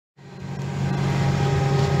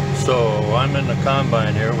So I'm in the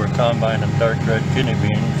combine here. We're combining dark red kidney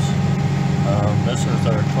beans. This is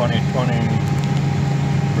our 2020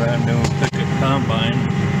 brand new Pickett combine.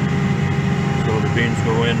 So the beans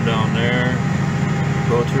go in down there,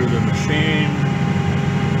 go through the machine,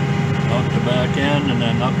 out the back end, and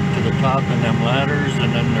then up to the top in them ladders,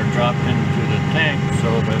 and then they're dropped into the tank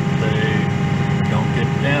so that they don't get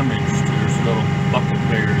damaged. There's little bucket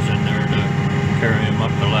bearers in there to carry them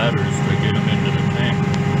up the ladders to get them into the tank.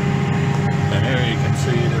 And here you can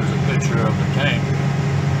see there's a picture of the tank.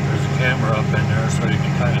 There's a camera up in there so you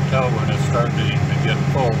can kind of tell when it's starting to get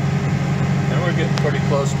full. And we're getting pretty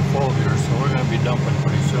close to full here, so we're going to be dumping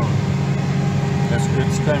pretty soon.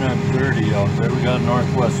 It's kind of dirty out there. We got a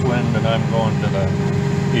northwest wind and I'm going to the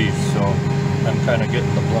east, so I'm kind of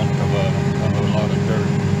getting the blunt of a lot of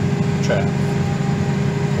dirt chaff.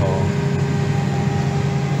 So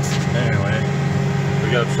anyway,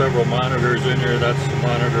 we got several monitors in here. That's the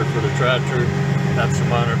monitor for the tractor. That's the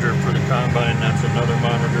monitor for the combine. That's another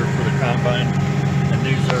monitor for the combine. And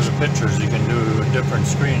these are the pictures you can do with different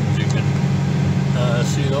screens. You can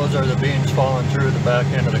see those are the beans falling through the back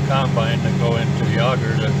end of the combine that go into the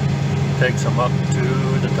auger that takes them up to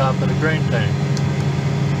the top of the grain tank.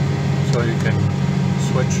 So you can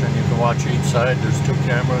switch and you can watch each side. There's two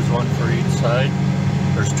cameras, one for each side.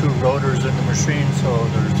 There's two rotors in the machine, so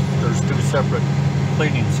there's two separate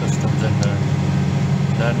cleaning systems in there.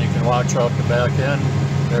 Then you can watch out the back end.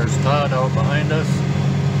 There's Todd out behind us,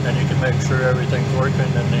 and you can make sure everything's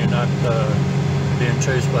working and you're not being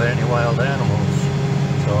chased by any wild animals.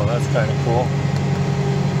 So that's kind of cool.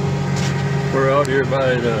 We're out here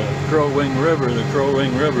by the Crow Wing River. The Crow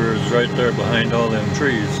Wing River is right there behind all them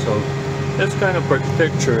trees, so it's kind of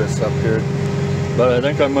picturesque up here. But I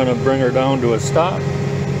think I'm going to bring her down to a stop,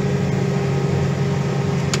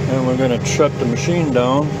 and we're going to shut the machine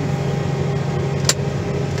down,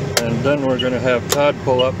 and then we're going to have Todd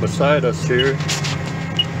pull up beside us here.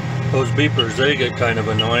 Those beepers, they get kind of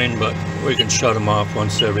annoying, but we can shut them off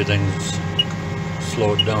once everything's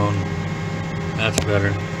slowed down. That's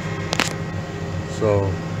better. So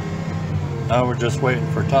now we're just waiting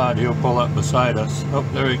for Todd. He'll pull up beside us. Oh,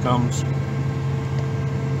 there he comes.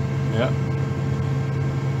 Yep.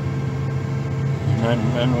 And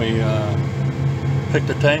then we pick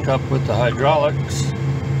the tank up with the hydraulics,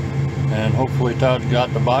 and hopefully Todd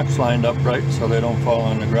got the box lined up right so they don't fall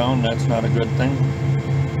on the ground. That's not a good thing.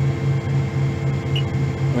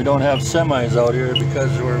 We don't have semis out here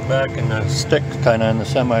because we're back in the stick kind of, and the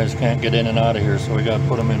semis can't get in and out of here, so we got to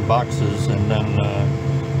put them in boxes and then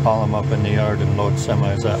haul them up in the yard and load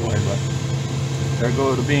semis that way. But there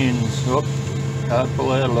go the beans. Whoop, Todd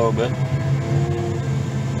pull ahead a little bit.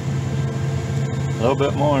 A little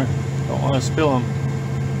bit more. Don't want to spill them.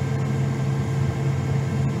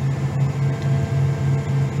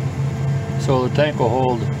 So the tank will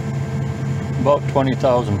hold about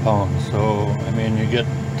 20,000 pounds. So I mean, you get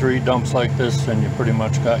 3 dumps like this and you pretty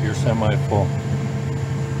much got your semi full.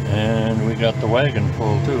 And we got the wagon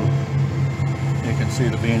full too. You can see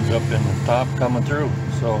the beans up in the top coming through.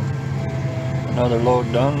 So another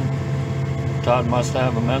load done. Todd must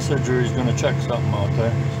have a message or he's going to check something out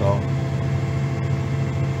there. So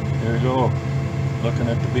here we go. Looking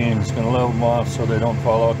at the beans. Going to level them off so they don't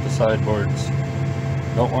fall out the sideboards.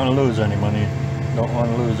 Don't want to lose any money. Don't want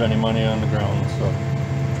to lose any money on the ground, so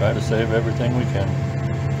try to save everything we can.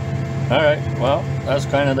 Alright, well, that's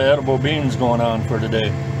kind of the edible beans going on for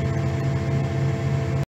today.